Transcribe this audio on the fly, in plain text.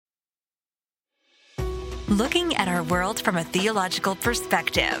Looking at our world from a theological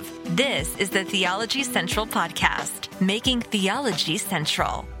perspective. This is the Theology Central Podcast, making theology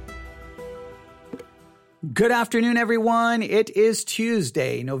central. Good afternoon, everyone. It is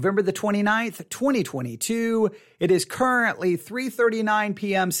Tuesday, November the 29th, 2022. It is currently 3:39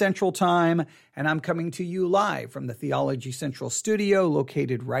 p.m. Central Time, and I'm coming to you live from the Theology Central studio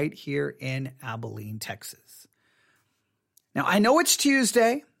located right here in Abilene, Texas. Now, I know it's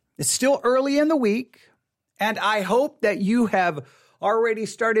Tuesday. It's still early in the week, and I hope that you have already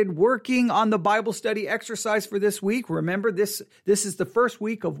started working on the Bible study exercise for this week. Remember, this is the first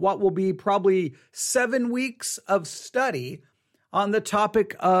week of what will be probably 7 weeks of study on the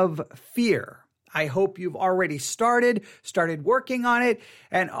topic of fear. I hope you've already started working on it.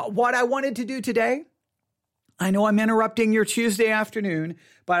 And what I wanted to do today, I know I'm interrupting your Tuesday afternoon,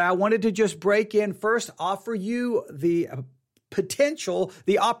 but I wanted to just break in first, offer you the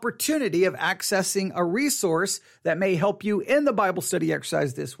opportunity of accessing a resource that may help you in the Bible study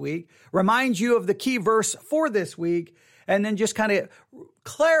exercise this week, remind you of the key verse for this week, and then just kind of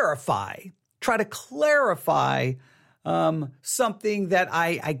try to clarify something that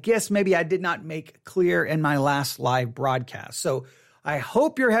I guess maybe I did not make clear in my last live broadcast. So I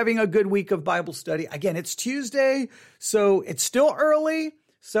hope you're having a good week of Bible study. Again, it's Tuesday, so it's still early.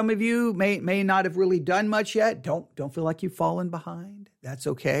 Some of you may not have really done much yet. Don't feel like you've fallen behind. That's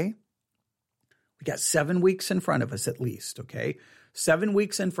okay. We got 7 weeks in front of us at least, okay? 7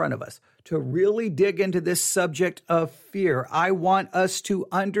 weeks in front of us to really dig into this subject of fear. I want us to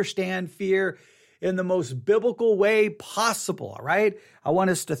understand fear in the most biblical way possible, all right? I want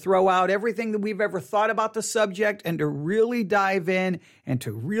us to throw out everything that we've ever thought about the subject and to really dive in and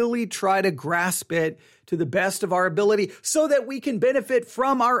to really try to grasp it to the best of our ability so that we can benefit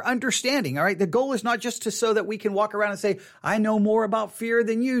from our understanding, all right? The goal is not just so that we can walk around and say, I know more about fear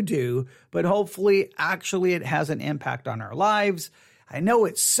than you do, but hopefully, actually, it has an impact on our lives. I know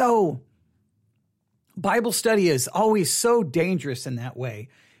Bible study is always so dangerous in that way,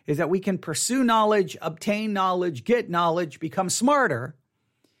 is that we can pursue knowledge, obtain knowledge, get knowledge, become smarter.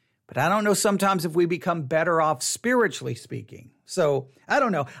 But I don't know sometimes if we become better off spiritually speaking. So I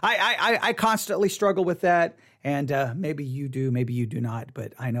don't know. I constantly struggle with that. And maybe you do, maybe you do not.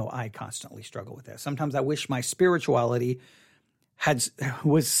 But I know I constantly struggle with that. Sometimes I wish my spirituality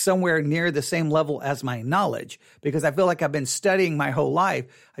was somewhere near the same level as my knowledge, because I feel like I've been studying my whole life.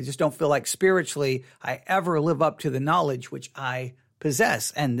 I just don't feel like spiritually I ever live up to the knowledge which I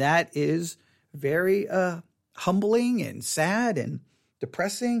possess. And that is very humbling and sad and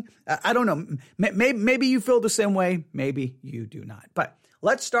depressing. I don't know. Maybe you feel the same way. Maybe you do not. But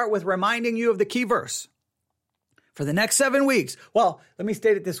let's start with reminding you of the key verse for the next 7 weeks. Well, let me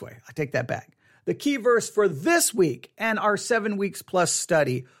state it this way. I take that back. The key verse for this week and our 7 weeks plus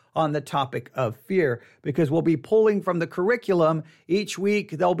study on the topic of fear, because we'll be pulling from the curriculum each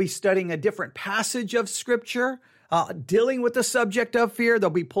week. They'll be studying a different passage of Scripture, dealing with the subject of fear. They'll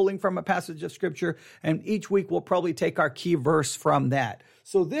be pulling from a passage of Scripture, and each week we'll probably take our key verse from that.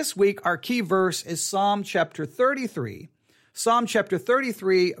 So this week, our key verse is Psalm chapter 33. Psalm chapter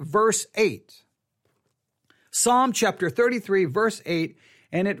 33, verse 8. Psalm chapter 33, verse 8,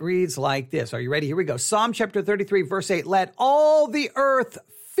 and it reads like this. Are you ready? Here we go. Psalm chapter 33, verse 8. Let all the earth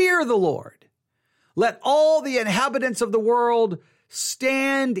fear the Lord. Let all the inhabitants of the world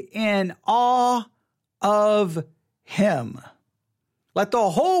stand in awe of Him. Let the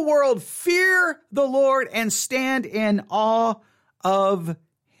whole world fear the Lord and stand in awe of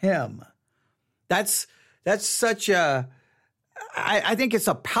Him. That's such a, I think it's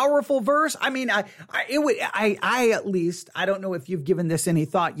a powerful verse. I mean, I at least, I don't know if you've given this any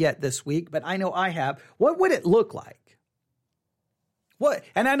thought yet this week, but I know I have. What would it look like?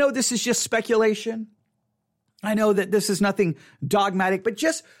 And I know this is just speculation. I know that this is nothing dogmatic, but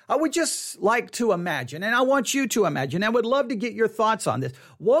I would just like to imagine, and I want you to imagine, I would love to get your thoughts on this.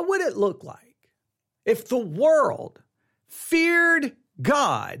 What would it look like if the world feared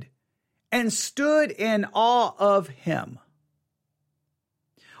God and stood in awe of Him?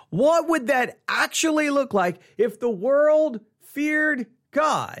 What would that actually look like if the world feared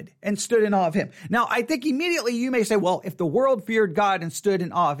God and stood in awe of Him? Now, I think immediately you may say, well, if the world feared God and stood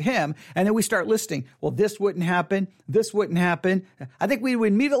in awe of Him, and then we start listing, well, this wouldn't happen, this wouldn't happen. I think we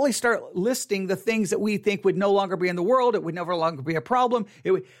would immediately start listing the things that we think would no longer be in the world. It would no longer be a problem.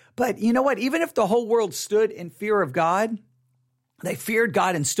 But you know what? Even if the whole world stood in fear of God, they feared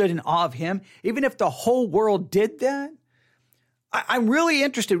God and stood in awe of Him, even if the whole world did that, I'm really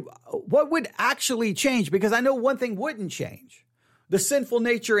interested. What would actually change? Because I know one thing wouldn't change: the sinful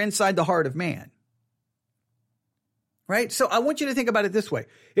nature inside the heart of man. right? So I want you to think about it this way.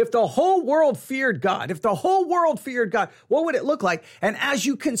 If the whole world feared God, what would it look like? And as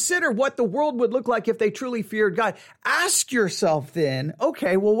you consider what the world would look like if they truly feared God, ask yourself then,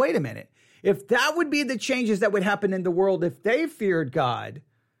 okay, well, wait a minute. If that would be the changes that would happen in the world if they feared God,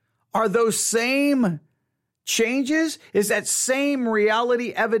 are those same changes? Is that same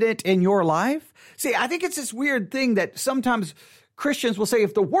reality evident in your life? See, I think it's this weird thing that sometimes Christians will say,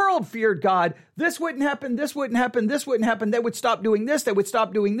 if the world feared God, this wouldn't happen, this wouldn't happen, this wouldn't happen. They would stop doing this. They would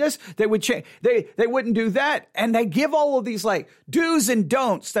stop doing this. They would change. They wouldn't do that. And they give all of these like do's and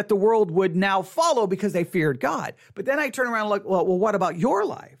don'ts that the world would now follow because they feared God. But then I turn around and look, well, what about your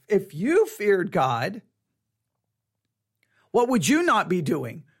life? If you feared God, what would you not be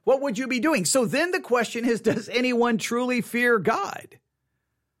doing? What would you be doing? So then the question is, does anyone truly fear God?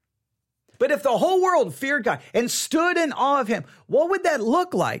 But if the whole world feared God and stood in awe of him, what would that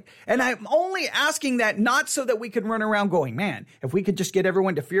look like? And I'm only asking that not so that we could run around going, man, if we could just get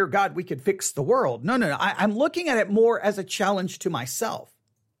everyone to fear God, we could fix the world. No. I'm looking at it more as a challenge to myself.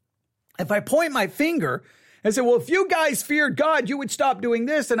 If I point my finger and say, well, if you guys feared God, you would stop doing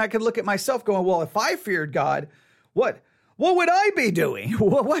this. And I could look at myself going, well, if I feared God, what would I be doing?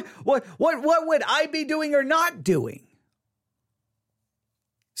 What would I be doing or not doing?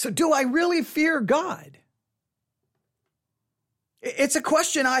 So do I really fear God? It's a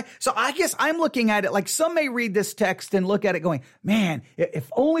question so I guess I'm looking at it like some may read this text and look at it going, man, if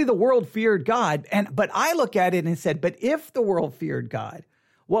only the world feared God. But I look at it and said, but if the world feared God,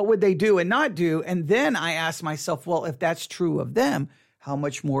 what would they do and not do? And then I ask myself, well, if that's true of them, how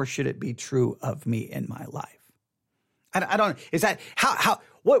much more should it be true of me in my life? I don't, is that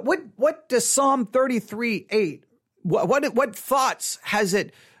what does Psalm 33:8, what thoughts has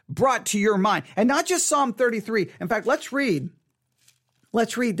it brought to your mind? And not just Psalm 33. In fact, let's read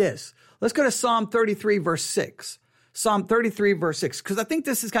this. Let's go to Psalm 33 verse 6. Psalm 33 verse 6, because I think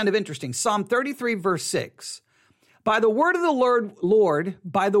this is kind of interesting. Psalm 33 verse 6. By the word of the Lord,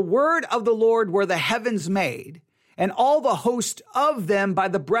 by the word of the Lord were the heavens made, and all the host of them by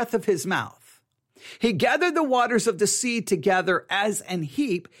the breath of his mouth. He gathered the waters of the sea together as an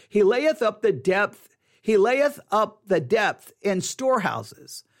heap. He layeth up the depth in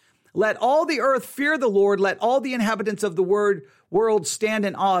storehouses. Let all the earth fear the Lord. Let all the inhabitants of the world stand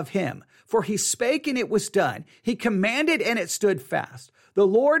in awe of him. For he spake and it was done. He commanded and it stood fast. The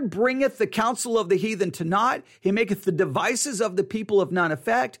Lord bringeth the counsel of the heathen to naught. He maketh the devices of the people of none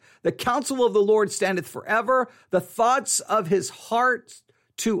effect. The counsel of the Lord standeth forever. The thoughts of his heart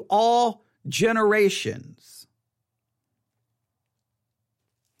to all generations.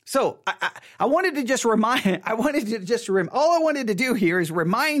 So I wanted to just all I wanted to do here is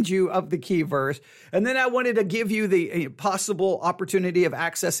remind you of the key verse. And then I wanted to give you the possible opportunity of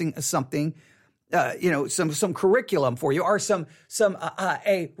accessing something, some curriculum for you or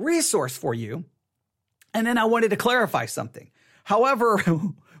a resource for you. And then I wanted to clarify something. However,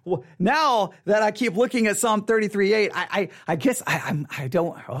 now that I keep looking at Psalm 33:8, I guess I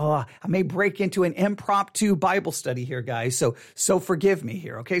may break into an impromptu Bible study here, guys. So forgive me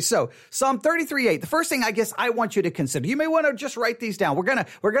here. Okay. So Psalm 33:8, the first thing I guess I want you to consider, you may want to just write these down. We're going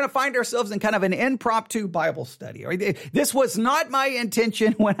to find ourselves in kind of an impromptu Bible study. Right? This was not my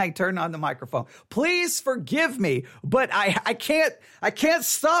intention when I turned on the microphone. Please forgive me, but I can't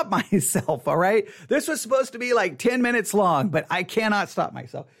stop myself. All right. This was supposed to be like 10 minutes long, but I cannot stop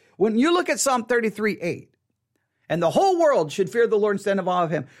myself. When you look at Psalm 33:8, and the whole world should fear the Lord and stand in awe of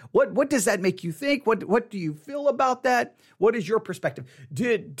him, what does that make you think? What do you feel about that? What is your perspective?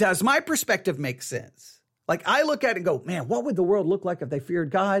 Does my perspective make sense? Like I look at it and go, man, what would the world look like if they feared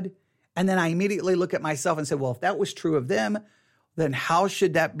God? And then I immediately look at myself and say, well, if that was true of them, then how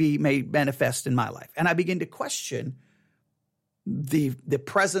should that be made manifest in my life? And I begin to question the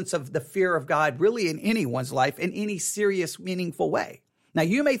presence of the fear of God really in anyone's life in any serious, meaningful way. Now,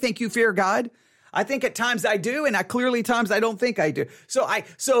 you may think you fear God. I think at times I do, and clearly times I don't think I do. So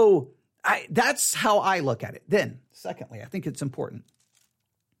that's how I look at it. Then, secondly, I think it's important.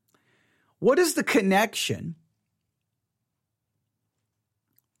 What is the connection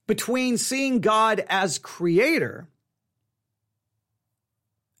between seeing God as creator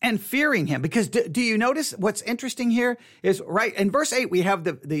and fearing him? Because do you notice what's interesting here is right in verse 8, we have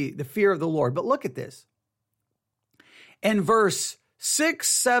the fear of the Lord. But look at this. In verse 6,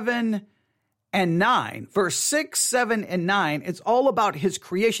 7, and 9, verse 6, 7, and 9, it's all about his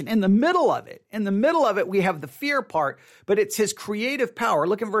creation. In the middle of it, we have the fear part, but it's his creative power.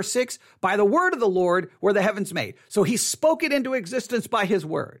 Look in verse 6, by the word of the Lord were the heavens made. So he spoke it into existence by his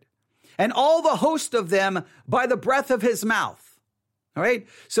word, and all the host of them by the breath of his mouth. All right.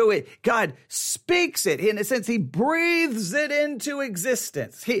 So God speaks it. In a sense, he breathes it into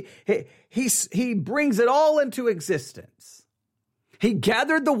existence. He brings it all into existence. He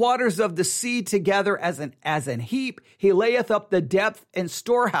gathered the waters of the sea together as an heap. He layeth up the depth in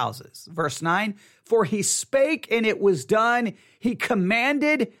storehouses. Verse 9, for he spake and it was done. He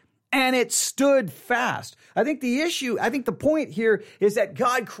commanded and it stood fast. I think the point here is that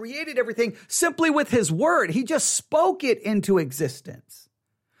God created everything simply with his word. He just spoke it into existence.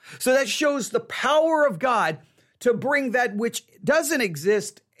 So that shows the power of God to bring that which doesn't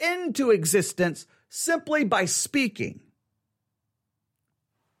exist into existence simply by speaking.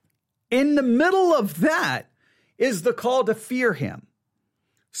 In the middle of that is the call to fear him.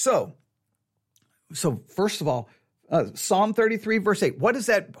 So first of all, Psalm 33, verse 8, what is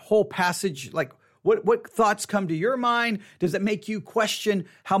that whole passage like? What thoughts come to your mind? Does it make you question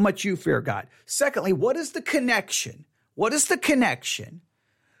how much you fear God? Secondly, what is the connection? What is the connection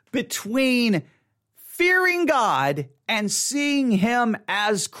between fearing God and seeing him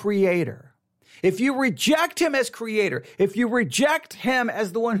as creator? If you reject him as creator, if you reject him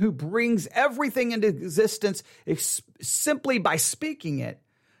as the one who brings everything into existence simply by speaking it,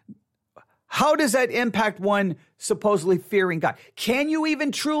 how does that impact one supposedly fearing God? Can you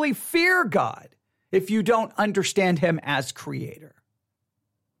even truly fear God if you don't understand him as creator?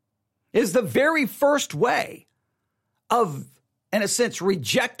 Is the very first way of, in a sense,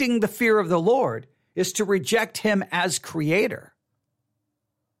 rejecting the fear of the Lord is to reject him as creator.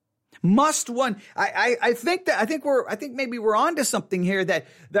 Must one, I think maybe we're onto something here that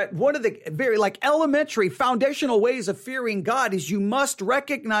one of the very elementary foundational ways of fearing God is you must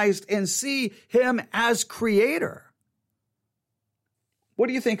recognize and see him as creator. What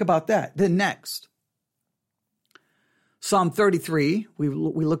do you think about that? Then next, Psalm 33, we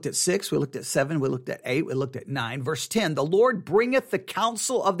looked at 6, we looked at 7, we looked at 8, we looked at 9. Verse 10, the Lord bringeth the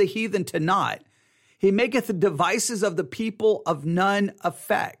counsel of the heathen to naught. He maketh the devices of the people of none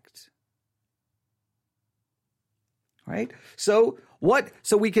effect. Right? So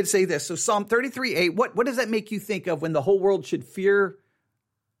we could say this. So Psalm 33, 8, what does that make you think of when the whole world should fear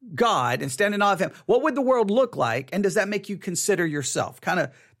God and stand in awe of him? What would the world look like? And does that make you consider yourself?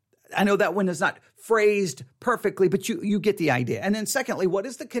 I know that one is not phrased perfectly, but you get the idea. And then secondly, what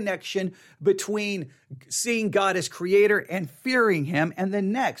is the connection between seeing God as creator and fearing him? And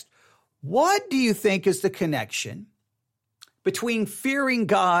then next, what do you think is the connection between fearing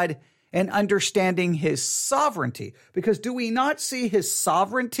God and understanding his sovereignty? Because do we not see his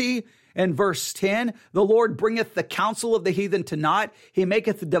sovereignty in verse 10? The Lord bringeth the counsel of the heathen to naught. He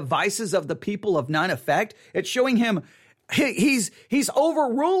maketh the devices of the people of none effect. It's showing him he's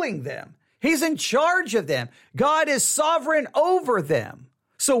overruling them. He's in charge of them. God is sovereign over them.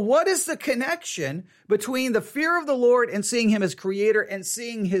 So what is the connection between the fear of the Lord and seeing him as creator and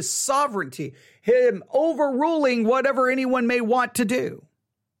seeing his sovereignty, him overruling whatever anyone may want to do?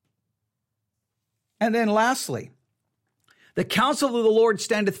 And then lastly, the counsel of the Lord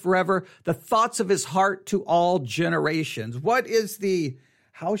standeth forever, the thoughts of his heart to all generations.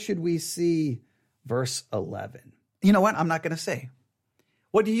 How should we see verse 11? You know what? I'm not going to say.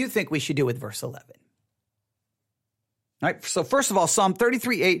 What do you think we should do with verse 11? All right. So first of all, Psalm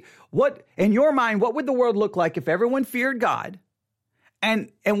 33, 8, in your mind, what would the world look like if everyone feared God?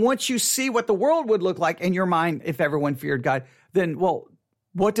 And once you see what the world would look like in your mind, if everyone feared God, then,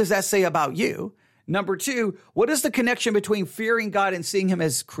 what does that say about you? Number 2, what is the connection between fearing God and seeing him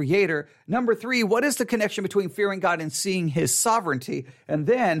as creator? Number 3, what is the connection between fearing God and seeing his sovereignty? And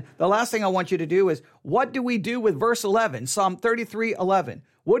then the last thing I want you to do is, what do we do with verse 11, Psalm 33, 11?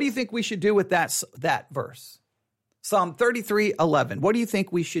 What do you think we should do with that verse? Psalm 33, 11. What do you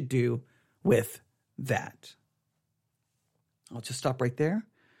think we should do with that? I'll just stop right there.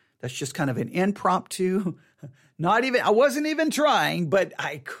 That's just kind of an impromptu, I wasn't even trying, but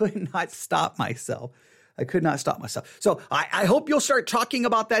I could not stop myself. So I hope you'll start talking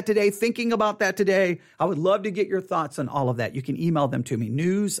about that today, thinking about that today. I would love to get your thoughts on all of that. You can email them to me,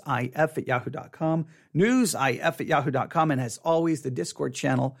 newsif@yahoo.com, newsif@yahoo.com. And as always, the Discord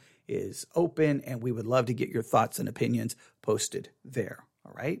channel is open, and we would love to get your thoughts and opinions posted there.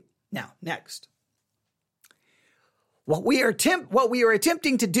 All right. Now, next. What we are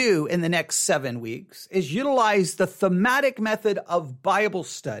attempting to do in the next 7 weeks is utilize the thematic method of Bible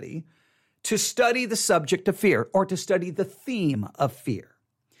study to study the subject of fear, or to study the theme of fear.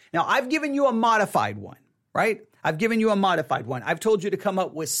 Now, I've given you a modified one, right? I've told you to come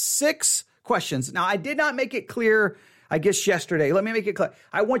up with 6 questions. Now, I did not make it clear, I guess, yesterday. Let me make it clear.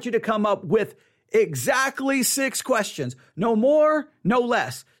 I want you to come up with exactly 6 questions. No more, no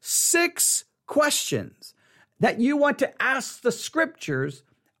less. 6 questions. that you want to ask the scriptures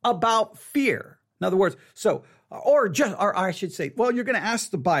about fear. In other words, or I should say, well, you're going to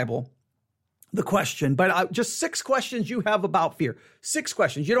ask the Bible the question, but just 6 questions you have about fear. 6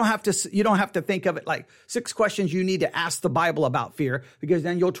 questions. You don't have to think of it like 6 questions you need to ask the Bible about fear, because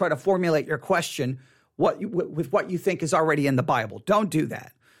then you'll try to formulate your question with what you think is already in the Bible. Don't do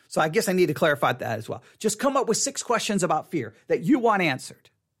that. So I guess I need to clarify that as well. Just come up with 6 questions about fear that you want answered.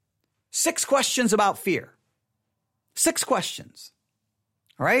 6 questions about fear. 6 questions.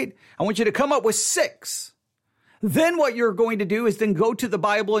 All right? I want you to come up with 6. Then what you're going to do is then go to the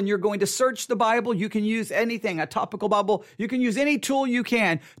Bible and you're going to search the Bible. You can use anything, a topical Bible. You can use any tool you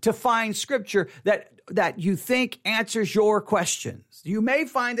can to find scripture that you think answers your questions. You may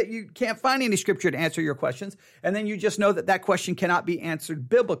find that you can't find any scripture to answer your questions, and then you just know that question cannot be answered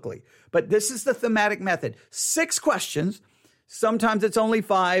biblically. But this is the thematic method. 6 questions. Sometimes it's only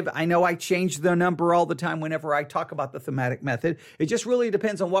 5. I know I change the number all the time whenever I talk about the thematic method. It just really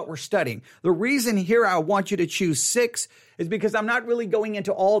depends on what we're studying. The reason here I want you to choose 6 is because I'm not really going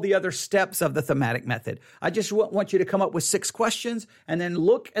into all the other steps of the thematic method. I just want you to come up with 6 questions and then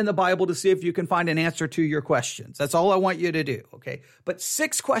look in the Bible to see if you can find an answer to your questions. That's all I want you to do, okay? But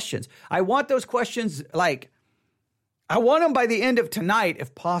 6 questions. I want those questions I want them by the end of tonight,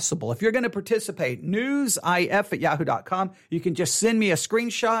 if possible. If you're going to participate, newsif@yahoo.com. You can just send me a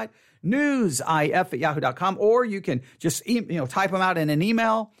screenshot, newsif@yahoo.com, or you can just type them out in an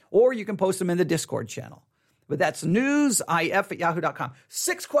email, or you can post them in the Discord channel. But that's newsif@yahoo.com.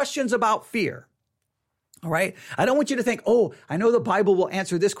 6 questions about fear. All right. I don't want you to think, oh, I know the Bible will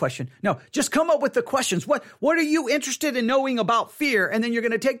answer this question. No, just come up with the questions. What are you interested in knowing about fear? And then you're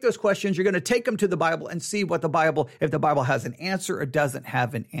going to take those questions. You're going to take them to the Bible and see if the Bible has an answer or doesn't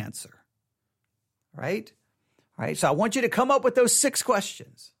have an answer. Right? All right. So I want you to come up with those 6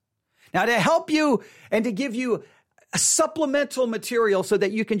 questions. Now, to help you and to give you a supplemental material so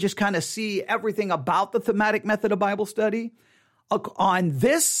that you can just kind of see everything about the thematic method of Bible study, on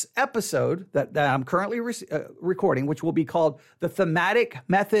this episode that I'm currently recording, which will be called the Thematic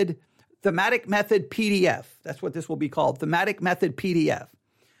Method PDF. That's what this will be called, Thematic Method PDF.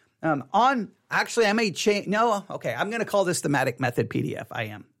 I may change. No, okay. I'm going to call this Thematic Method PDF. I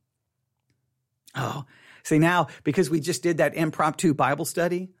am. Oh, see now, because we just did that impromptu Bible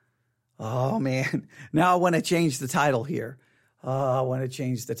study. Oh man, now I want to change the title here. Oh, I want to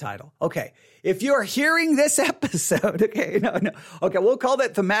change the title. Okay. If you're hearing this episode, okay, Okay, we'll call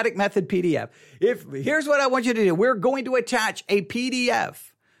that Thematic Method PDF. Here's what I want you to do. We're going to attach a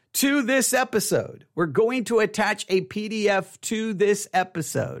PDF to this episode. We're going to attach a PDF to this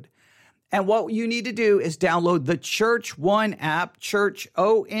episode. And what you need to do is download the Church One app, Church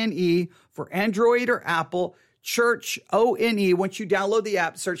ONE for Android or Apple, Church ONE. Once you download the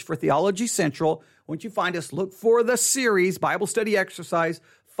app, search for Theology Central. Once you find us, look for the series, Bible Study Exercise.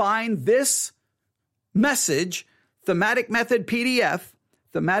 Find this message, Thematic Method PDF.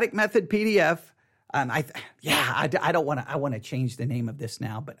 Thematic Method PDF. I want to change the name of this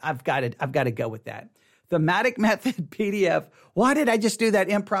now, but I've got to go with that. Thematic Method PDF. Why did I just do that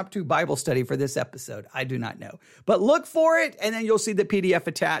impromptu Bible study for this episode? I do not know. But look for it, and then you'll see the PDF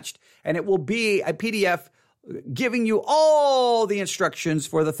attached, and it will be a PDF giving you all the instructions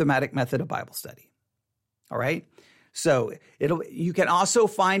for the thematic method of Bible study. All right. So you can also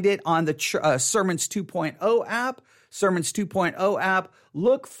find it on the Sermons 2.0 app. Sermons 2.0 app.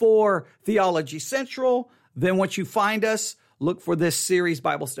 Look for Theology Central. Then once you find us, look for this series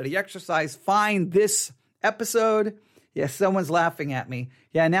Bible study exercise. Find this episode. Yes, someone's laughing at me.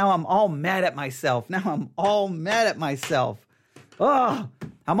 Yeah, now I'm all mad at myself. Oh, I'm all mad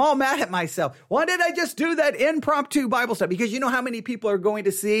at myself. Why did I just do that impromptu Bible study? Because you know how many people are going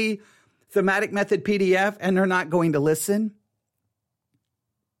to see Thematic Method PDF and they're not going to listen?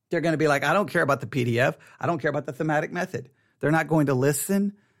 They're going to be like, I don't care about the PDF. I don't care about the thematic method. They're not going to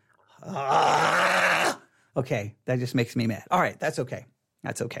listen. Okay, that just makes me mad. All right, that's okay.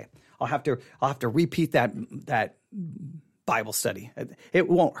 I'll have to repeat that Bible study. It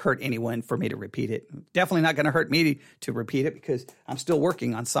won't hurt anyone for me to repeat it. Definitely not going to hurt me to repeat it because I'm still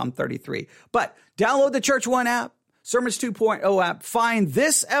working on Psalm 33. But download the Church One app, Sermons 2.0 app. Find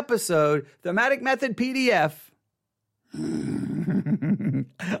this episode, Thematic Method PDF.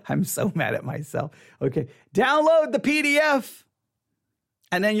 I'm so mad at myself. Okay, download the PDF.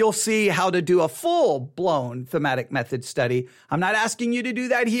 And then you'll see how to do a full-blown thematic method study. I'm not asking you to do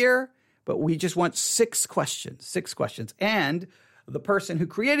that here, but we just want 6 questions. And the person who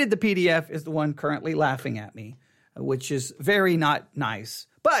created the PDF is the one currently laughing at me, which is very not nice.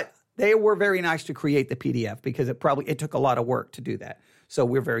 But they were very nice to create the PDF because it took a lot of work to do that. So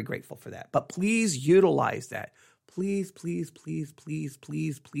we're very grateful for that. But please utilize that. Please, please, please, please,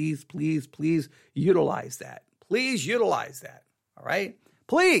 please, please, please, please utilize that. Please utilize that. All right?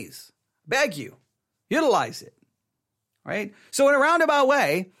 Please, beg you, utilize it. All right? So in a roundabout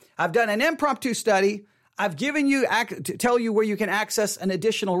way, I've done an impromptu study. I've given you to tell you where you can access an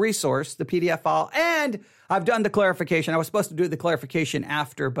additional resource, the PDF file, and I've done the clarification. I was supposed to do the clarification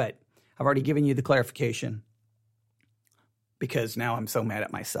after, but I've already given you the clarification because now I'm so mad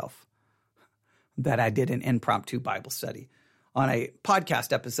at myself that I did an impromptu Bible study on a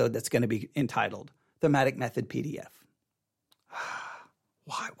podcast episode that's going to be entitled Thematic Method PDF.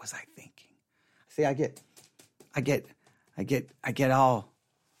 What was I thinking? See, I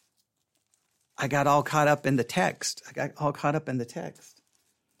got all caught up in the text.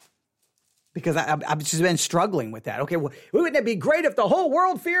 Because I've just been struggling with that. Okay, well, wouldn't it be great if the whole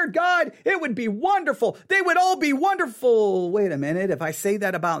world feared God? It would be wonderful. They would all be wonderful. Wait a minute. If I say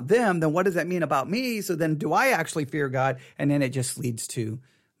that about them, then what does that mean about me? So then do I actually fear God? And then it just leads to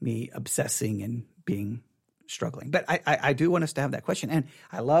me obsessing and being struggling. But I do want us to have that question. And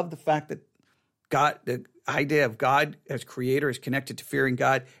I love the fact that God, the idea of God as creator is connected to fearing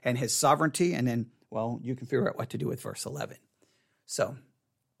God and his sovereignty. And then, well, you can figure out what to do with verse 11. So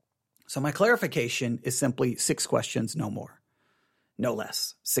my clarification is simply 6 questions, no more, no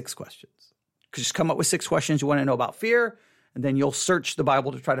less, 6 questions. Just come up with 6 questions you want to know about fear, and then you'll search the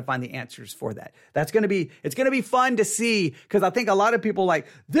Bible to try to find the answers for that. It's going to be fun to see, because I think a lot of people like,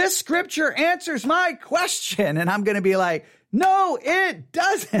 this scripture answers my question. And I'm going to be like, no, it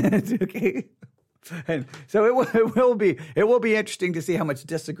doesn't. Okay. And so it will be interesting to see how much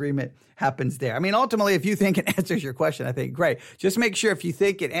disagreement happens there. I mean, ultimately, if you think it answers your question, I think great. Just make sure if you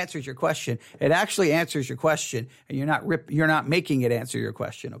think it answers your question, it actually answers your question, and you're not making it answer your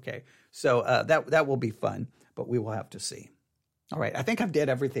question. Okay, so that will be fun, but we will have to see. All right, I think I did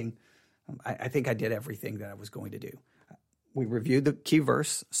everything. I think I did everything that I was going to do. We reviewed the key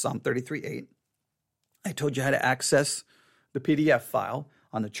verse, Psalm 33:8. I told you how to access the PDF file.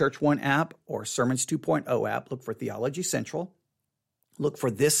 On the Church One app or Sermons 2.0 app, look for Theology Central. Look for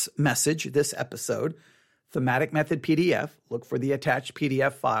this message, this episode, Thematic Method PDF. Look for the attached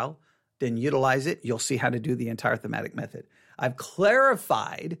PDF file. Then utilize it. You'll see how to do the entire thematic method. I've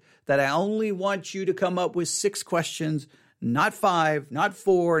clarified that I only want you to come up with 6 questions, not 5, not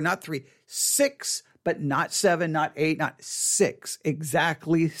 4, not 3, 6, but not 7, not 8, not 6,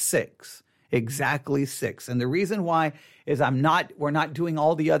 exactly 6. Exactly 6. And the reason why is we're not doing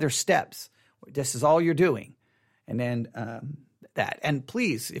all the other steps. This is all you're doing. And then that. And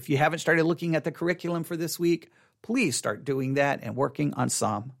please, if you haven't started looking at the curriculum for this week, please start doing that and working on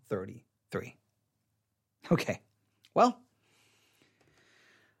Psalm 33. Okay. Well,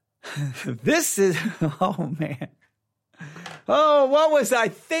 this is, oh man. Oh, what was I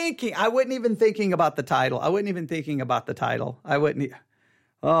thinking? I wasn't even thinking about the title.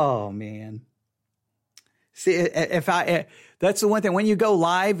 Oh man. See, that's the one thing. When you go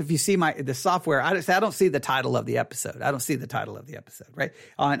live, if you see the software, I don't see the title of the episode. Right?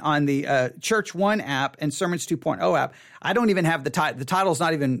 On the Church One app and Sermons 2.0 app, I don't even have the title. The title's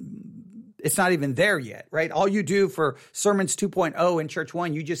not even there yet, right? All you do for Sermons 2.0 and Church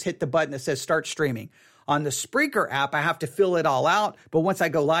One, you just hit the button that says start streaming. On the Spreaker app, I have to fill it all out, but once I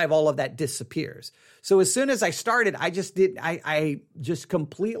go live, all of that disappears. So as soon as I started, I just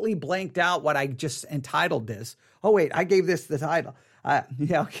completely blanked out what I just entitled this. Oh, wait, I gave this the title.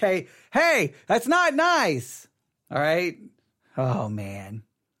 Yeah, okay. Hey, that's not nice. All right. Oh, man.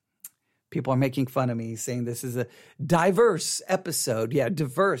 People are making fun of me, saying this is a diverse episode. Yeah,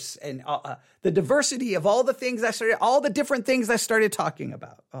 diverse. And the diversity of all the different things I started talking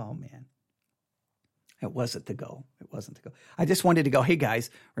about. Oh, man. It wasn't the goal. I just wanted to go, hey, guys,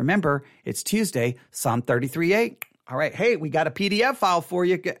 remember, it's Tuesday, Psalm 33:8. All right, hey, we got a PDF file for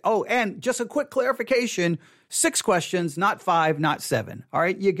you. Oh, and just a quick clarification, 6 questions, not 5, not 7. All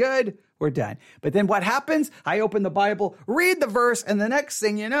right, you good? We're done. But then what happens? I open the Bible, read the verse, and the next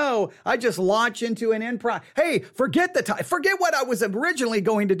thing you know, I just launch into an improv. Hey, forget what I was originally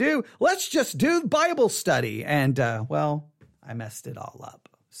going to do. Let's just do Bible study. And, well, I messed it all up.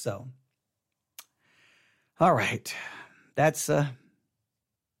 So, all right, that's, I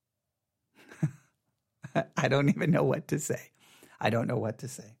don't even know what to say.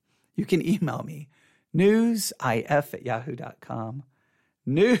 You can email me, newsif@yahoo.com,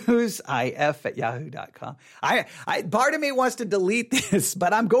 newsif@yahoo.com. Part of me wants to delete this,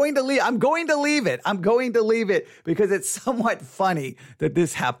 but I'm going to leave it because it's somewhat funny that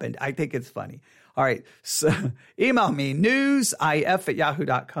this happened. I think it's funny. All right, so email me,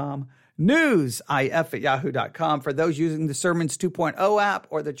 newsif@yahoo.com, newsif@yahoo.com. For those using the Sermons 2.0 app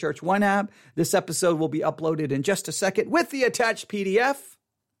or the Church One app, this episode will be uploaded in just a second with the attached PDF.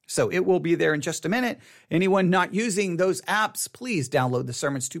 So it will be there in just a minute. Anyone not using those apps, please download the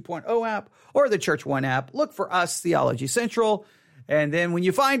Sermons 2.0 app or the Church One app. Look for us, Theology Central. And then when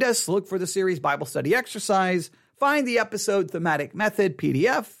you find us, look for the series Bible Study Exercise. Find the episode Thematic Method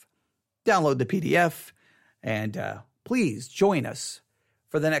PDF. Download the PDF. And please join us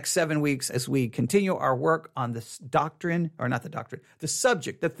for the next 7 weeks as we continue our work on this doctrine, or not the doctrine, the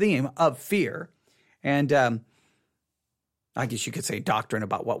subject, the theme of fear. And I guess you could say doctrine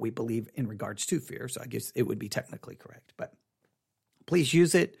about what we believe in regards to fear. So I guess it would be technically correct. But please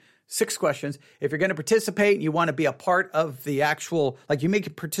use it. 6 questions. If you're going to participate and you want to be a part of the actual, like you may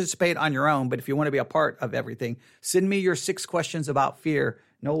participate on your own, but if you want to be a part of everything, send me your 6 questions about fear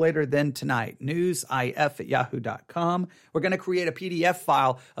no later than tonight. newsif@yahoo.com. We're going to create a PDF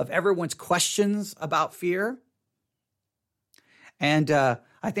file of everyone's questions about fear. And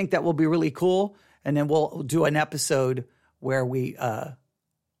I think that will be really cool. And then we'll do an episode where we add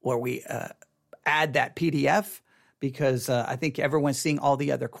that PDF, because I think everyone seeing all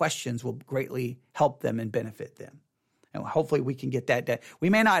the other questions will greatly help them and benefit them. And hopefully we can get that done. We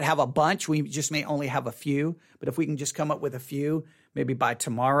may not have a bunch. We just may only have a few. But if we can just come up with a few, maybe by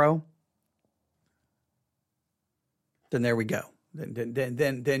tomorrow, then there we go. Then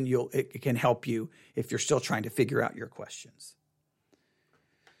it can help you if you're still trying to figure out your questions.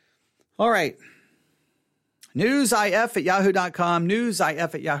 All right. newsif@yahoo.com,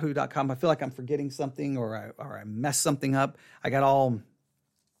 newsif@yahoo.com. I feel like I'm forgetting something or I messed something up. I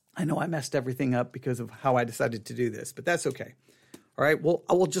know I messed everything up because of how I decided to do this, but that's okay. All right. Well,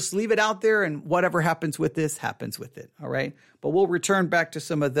 I will just leave it out there, and whatever happens with this happens with it. All right. But we'll return back to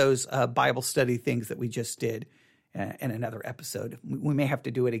some of those Bible study things that we just did in another episode. We may have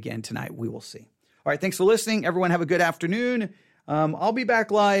to do it again tonight. We will see. All right. Thanks for listening. Everyone have a good afternoon. I'll be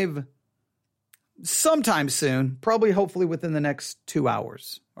back live sometime soon, probably hopefully within the next 2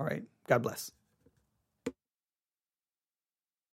 hours. All right. God bless.